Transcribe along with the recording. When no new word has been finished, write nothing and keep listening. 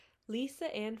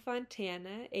Lisa Ann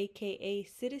Fontana, aka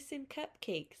Citizen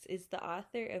Cupcakes, is the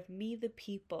author of Me the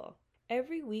People.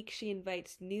 Every week, she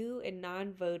invites new and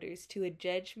non voters to a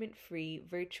judgment free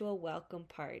virtual welcome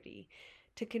party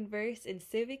to converse in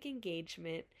civic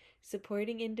engagement,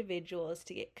 supporting individuals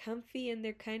to get comfy in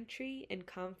their country and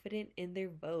confident in their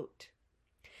vote.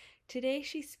 Today,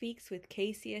 she speaks with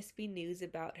KCSB News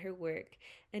about her work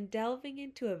and delving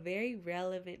into a very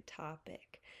relevant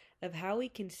topic of how we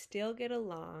can still get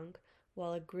along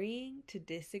while agreeing to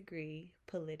disagree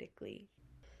politically.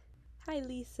 Hi,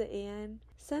 Lisa Ann.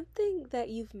 Something that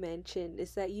you've mentioned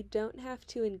is that you don't have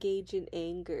to engage in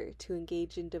anger to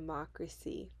engage in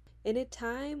democracy. In a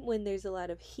time when there's a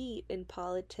lot of heat in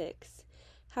politics,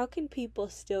 how can people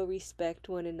still respect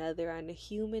one another on a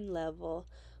human level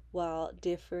while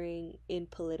differing in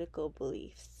political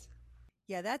beliefs?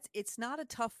 Yeah, it's not a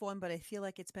tough one, but I feel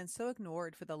like it's been so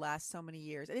ignored for the last so many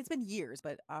years. And it's been years,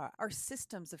 but our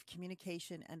systems of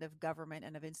communication and of government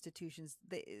and of institutions,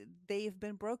 they've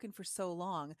been broken for so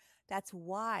long. That's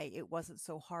why it wasn't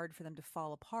so hard for them to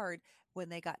fall apart when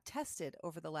they got tested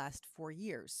over the last 4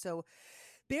 years. So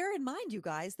bear in mind, you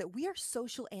guys, that we are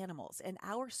social animals and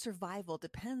our survival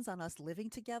depends on us living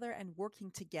together and working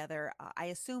together. I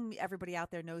assume everybody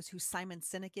out there knows who Simon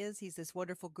Sinek is. He's this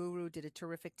wonderful guru, did a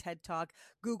terrific TED talk.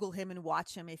 Google him and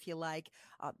watch him if you like.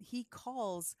 He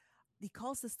calls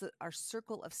this our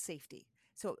circle of safety.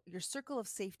 So your circle of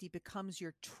safety becomes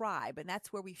your tribe, and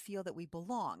that's where we feel that we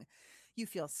belong. You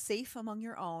feel safe among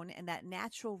your own, and that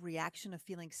natural reaction of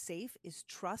feeling safe is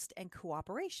trust and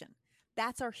cooperation.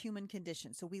 That's our human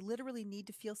condition. So we literally need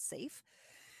to feel safe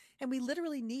and we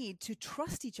literally need to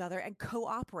trust each other and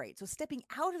cooperate. So stepping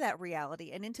out of that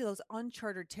reality and into those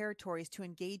uncharted territories to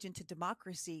engage into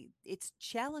democracy, it's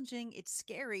challenging, it's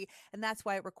scary, and that's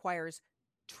why it requires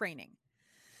training.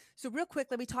 So, real quick,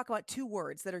 let me talk about two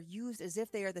words that are used as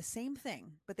if they are the same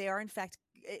thing, but they are, in fact,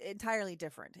 entirely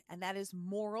different, and that is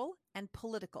moral and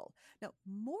political. Now,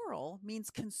 moral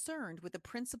means concerned with the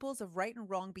principles of right and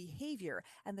wrong behavior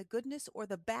and the goodness or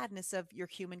the badness of your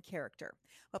human character.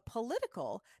 But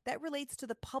political, that relates to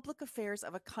the public affairs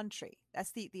of a country.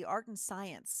 That's the art and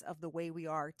science of the way we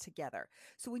are together.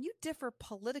 So, when you differ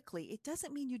politically, it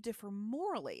doesn't mean you differ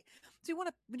morally. So you want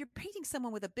to, when you're painting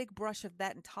someone with a big brush of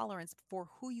that intolerance for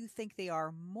who you think they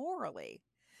are morally,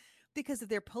 because of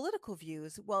their political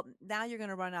views, well, now you're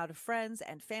going to run out of friends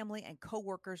and family and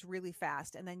coworkers really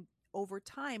fast. And then over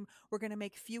time, we're going to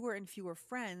make fewer and fewer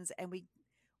friends, and we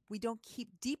don't keep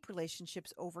deep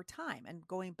relationships over time. And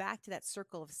going back to that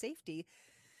circle of safety,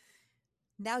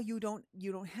 now you don't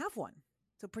have one.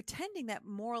 So pretending that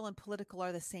moral and political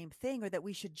are the same thing or that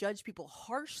we should judge people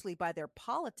harshly by their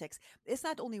politics, it's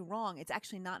not only wrong, it's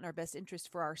actually not in our best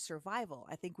interest for our survival.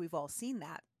 I think we've all seen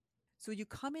that. So you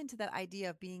come into that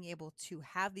idea of being able to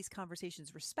have these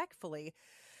conversations respectfully.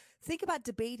 Think about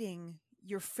debating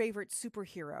your favorite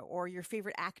superhero or your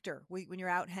favorite actor when you're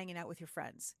out hanging out with your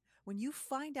friends. When you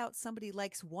find out somebody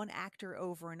likes one actor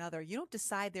over another, you don't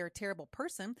decide they're a terrible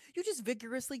person. You just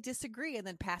vigorously disagree and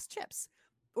then pass chips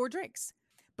or drinks.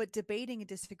 But debating and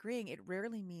disagreeing, it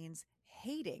rarely means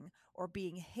hating or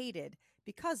being hated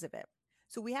because of it.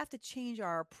 So we have to change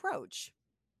our approach.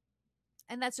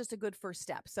 And that's just a good first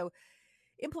step. So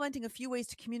implementing a few ways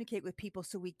to communicate with people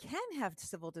so we can have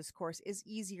civil discourse is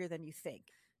easier than you think.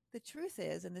 The truth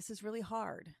is, and this is really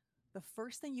hard, the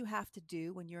first thing you have to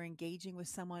do when you're engaging with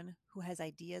someone who has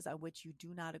ideas on which you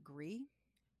do not agree,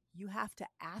 you have to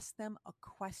ask them a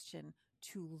question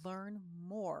to learn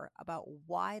more about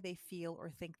why they feel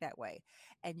or think that way.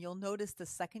 And you'll notice the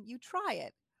second you try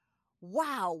it,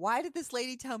 wow, why did this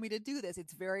lady tell me to do this?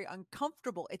 It's very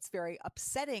uncomfortable. It's very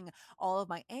upsetting. All of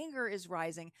my anger is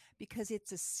rising because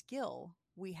it's a skill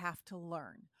we have to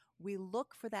learn. We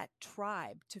look for that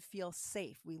tribe to feel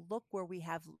safe. We look where we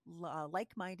have like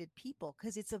minded people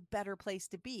because it's a better place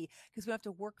to be because we don't have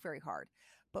to work very hard.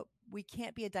 But we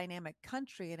can't be a dynamic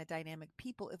country and a dynamic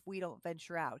people if we don't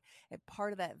venture out. And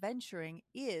part of that venturing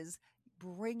is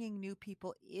bringing new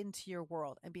people into your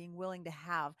world and being willing to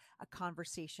have a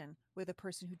conversation with a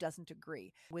person who doesn't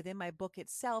agree. Within my book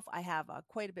itself, I have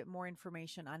quite a bit more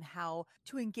information on how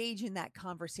to engage in that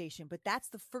conversation, but that's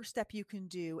the first step you can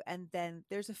do. And then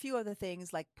there's a few other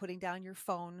things like putting down your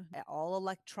phone, all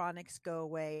electronics go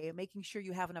away, making sure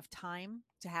you have enough time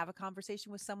to have a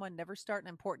conversation with someone. Never start an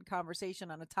important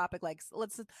conversation on a topic like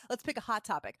let's pick a hot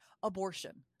topic,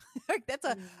 abortion. That's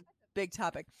a Mm. big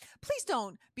topic. Please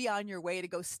don't be on your way to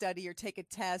go study or take a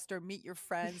test or meet your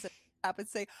friends and up and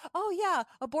say, "Oh yeah,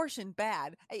 abortion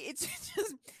bad." It's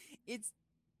just it's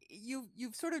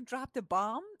you've sort of dropped a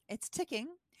bomb. It's ticking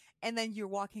and then you're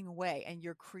walking away and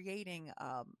you're creating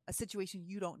a situation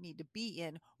you don't need to be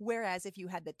in. Whereas if you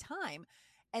had the time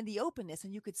and the openness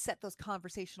and you could set those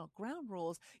conversational ground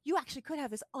rules, you actually could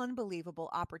have this unbelievable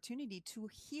opportunity to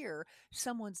hear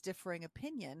someone's differing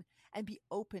opinion and be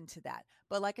open to that.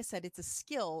 But like I said, it's a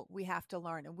skill we have to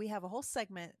learn. And we have a whole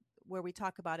segment where we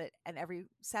talk about it. And every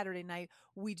Saturday night,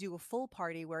 we do a full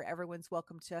party where everyone's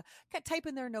welcome to type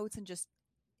in their notes and just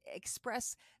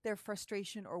express their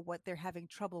frustration or what they're having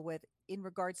trouble with in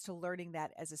regards to learning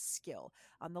that as a skill.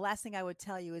 The last thing I would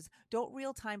tell you is don't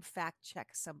real time fact check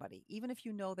somebody. Even if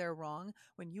you know they're wrong,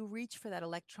 when you reach for that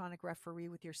electronic referee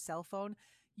with your cell phone,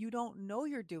 you don't know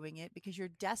you're doing it because you're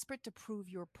desperate to prove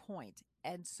your point,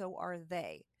 and so are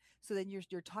they. So then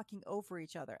you're talking over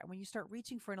each other. And when you start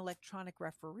reaching for an electronic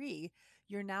referee,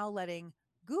 you're now letting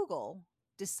Google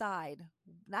decide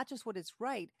not just what is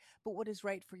right, but what is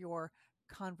right for your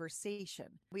conversation.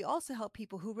 We also help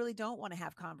people who really don't want to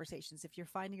have conversations. If you're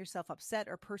finding yourself upset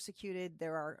or persecuted,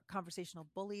 there are conversational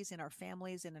bullies in our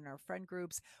families and in our friend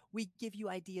groups. We give you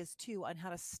ideas too on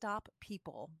how to stop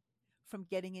people from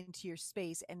getting into your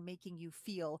space and making you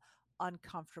feel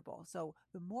uncomfortable. So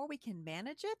the more we can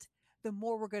manage it, the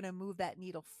more we're going to move that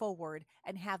needle forward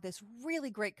and have this really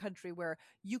great country where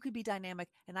you can be dynamic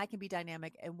and I can be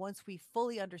dynamic. And once we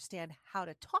fully understand how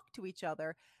to talk to each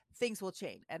other, things will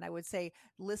change. And I would say,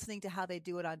 listening to how they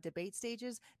do it on debate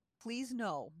stages, please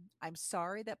know I'm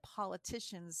sorry that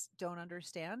politicians don't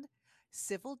understand.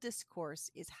 Civil discourse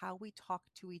is how we talk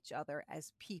to each other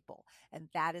as people. And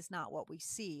that is not what we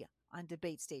see on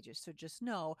debate stages. So just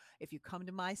know if you come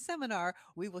to my seminar,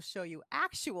 we will show you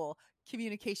actual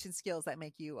communication skills that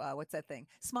make you, what's that thing?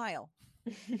 Smile.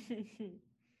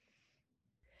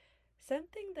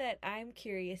 Something that I'm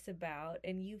curious about,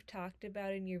 and you've talked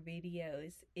about in your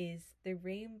videos, is the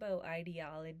rainbow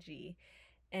ideology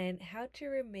and how to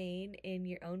remain in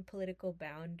your own political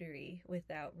boundary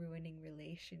without ruining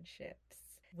relationships,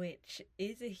 which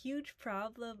is a huge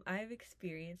problem I've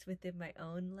experienced within my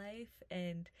own life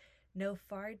and know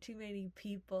far too many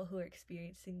people who are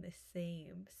experiencing the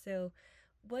same. So,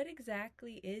 what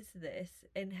exactly is this,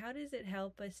 and how does it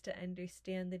help us to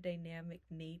understand the dynamic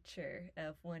nature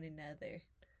of one another?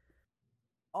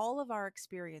 All of our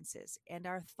experiences and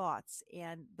our thoughts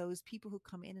and those people who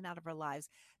come in and out of our lives,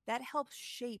 that helps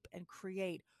shape and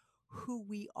create who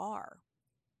we are,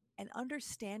 and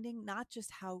understanding not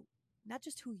just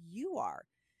who you are,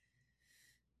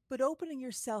 but opening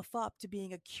yourself up to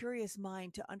being a curious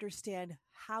mind to understand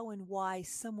how and why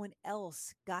someone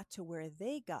else got to where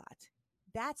they got.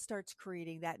 That starts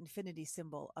creating that infinity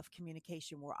symbol of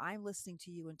communication where I'm listening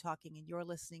to you and talking and you're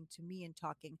listening to me and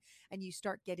talking, and you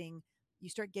start getting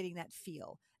that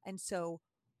feel. And so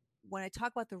when I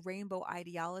talk about the rainbow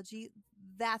ideology,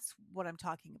 that's what I'm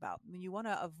talking about. I mean, you want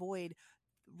to avoid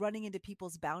running into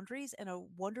people's boundaries, and a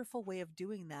wonderful way of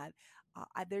doing that,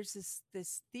 there's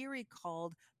this theory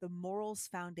called the morals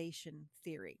foundation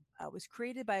theory. It was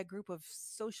created by a group of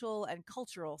social and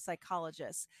cultural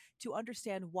psychologists to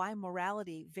understand why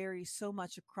morality varies so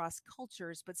much across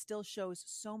cultures but still shows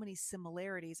so many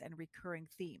similarities and recurring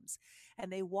themes.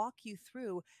 And they walk you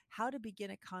through how to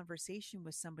begin a conversation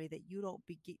with somebody that you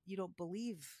don't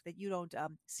believe, that you don't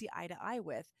see eye to eye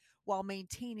with, while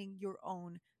maintaining your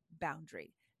own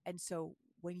boundary. And so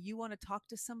when you want to talk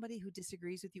to somebody who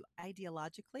disagrees with you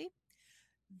ideologically,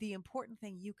 the important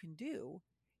thing you can do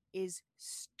is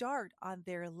start on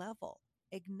their level.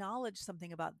 Acknowledge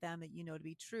something about them that you know to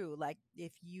be true. Like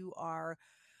if you are,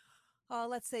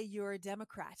 let's say you're a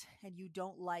Democrat and you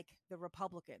don't like the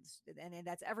Republicans, and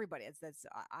that's everybody.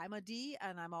 I'm a D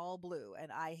and I'm all blue,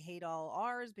 and I hate all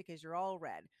R's because you're all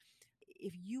red.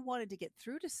 If you wanted to get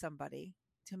through to somebody,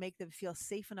 to make them feel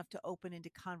safe enough to open into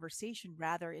conversation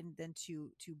than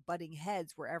to butting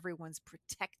heads where everyone's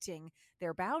protecting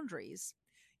their boundaries,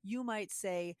 you might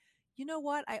say, you know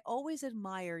what, I always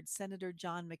admired Senator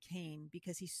John McCain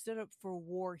because he stood up for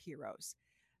war heroes.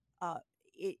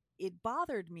 It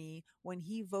bothered me when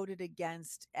he voted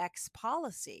against X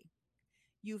policy.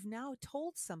 You've now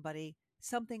told somebody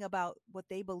something about what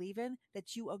they believe in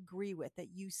that you agree with, that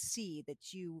you see,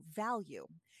 that you value.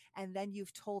 And then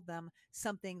you've told them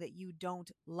something that you don't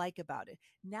like about it.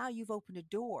 Now you've opened a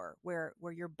door where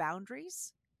your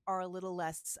boundaries are a little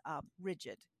less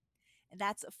rigid. And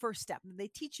that's a first step. They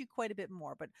teach you quite a bit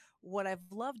more. But what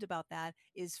I've loved about that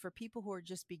is for people who are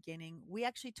just beginning, we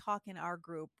actually talk in our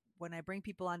group when I bring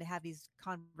people on to have these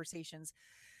conversations.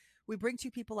 We bring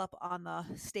two people up on the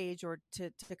stage or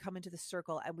to come into the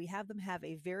circle, and we have them have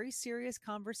a very serious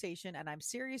conversation. And I'm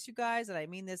serious, you guys, and I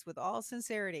mean this with all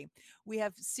sincerity. We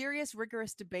have serious,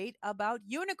 rigorous debate about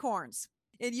unicorns.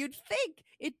 And you'd think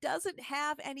it doesn't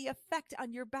have any effect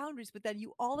on your boundaries, but then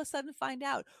you all of a sudden find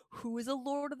out who is a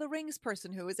Lord of the Rings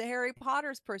person, who is a Harry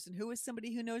Potter's person, who is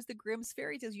somebody who knows the Grimm's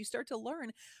fairy tales. You start to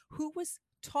learn who was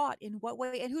taught in what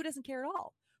way and who doesn't care at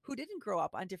all, who didn't grow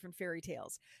up on different fairy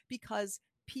tales, because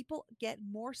people get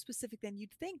more specific than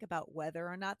you'd think about whether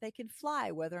or not they can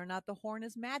fly, whether or not the horn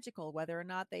is magical, whether or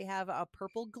not they have a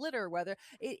purple glitter, whether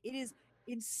it is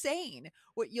insane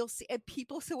what you'll see. And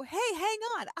people say, hey, hang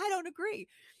on, I don't agree.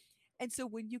 And so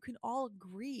when you can all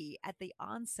agree at the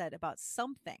onset about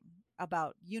something,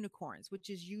 about unicorns, which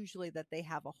is usually that they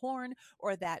have a horn,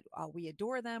 or that we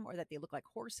adore them, or that they look like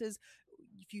horses,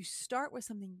 if you start with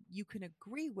something you can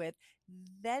agree with,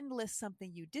 then list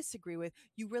something you disagree with,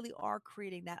 you really are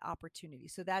creating that opportunity.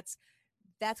 So that's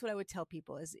what I would tell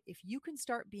people is if you can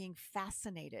start being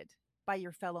fascinated by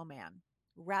your fellow man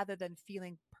rather than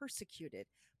feeling persecuted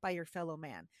by your fellow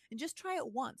man, and just try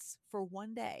it once for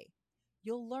one day,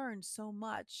 you'll learn so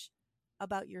much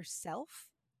about yourself,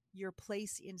 your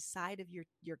place inside of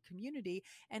your community,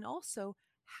 and also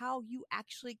how you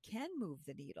actually can move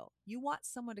the needle. You want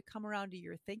someone to come around to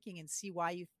your thinking and see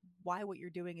why what you're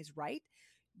doing is right.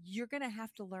 You're going to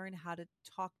have to learn how to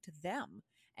talk to them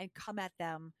and come at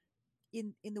them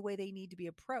in the way they need to be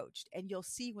approached, and you'll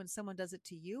see when someone does it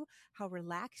to you how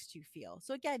relaxed you feel.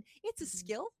 So again, it's a Mhm.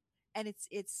 skill, and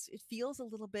it feels a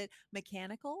little bit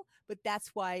mechanical, but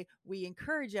that's why we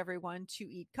encourage everyone to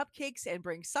eat cupcakes and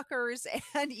bring suckers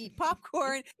and eat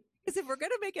popcorn, because if we're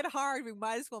going to make it hard, we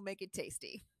might as well make it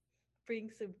tasty.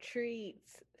 Bring some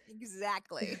treats.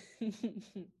 Exactly.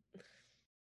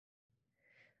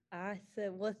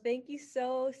 Awesome. Well, thank you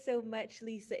so, so much,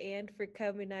 Lisa Ann, for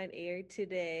coming on air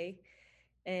today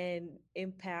and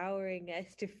empowering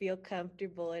us to feel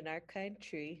comfortable in our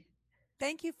country.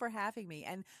 Thank you for having me.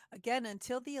 And again,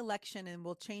 until the election, and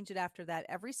we'll change it after that,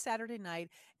 every Saturday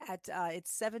night at it's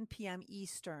 7 p.m.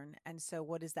 Eastern. And so,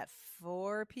 what is that?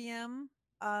 4 p.m.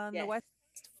 on the Yes. West.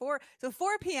 4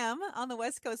 p.m. on the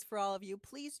West Coast for all of you.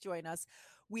 Please join us.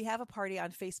 We have a party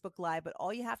on Facebook Live, but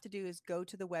all you have to do is go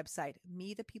to the website,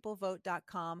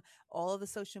 methepeoplevote.com. All of the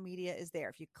social media is there.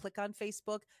 If you click on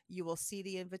Facebook, you will see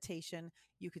the invitation.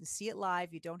 You can see it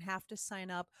live. You don't have to sign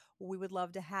up. We would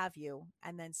love to have you,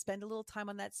 and then spend a little time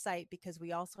on that site, because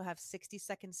we also have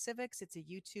 60-second civics. It's a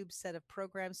YouTube set of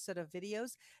programs, set of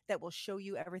videos that will show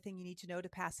you everything you need to know to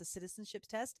pass the citizenship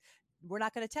test. We're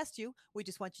not going to test you. We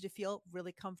just want you to feel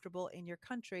really comfortable in your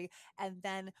country. And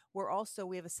then we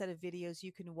have a set of videos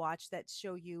you can watch that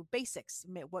show you basics,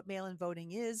 what mail-in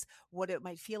voting is, what it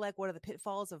might feel like, what are the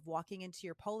pitfalls of walking into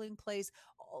your polling place,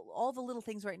 all the little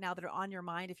things right now that are on your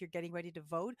mind if you're getting ready to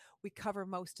vote. We cover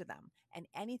most of them. And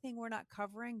anything we're not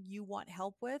covering, you want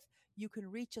help with, you can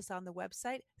reach us on the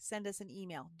website, send us an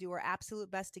email. Do our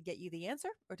absolute best to get you the answer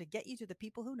or to get you to the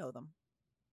people who know them.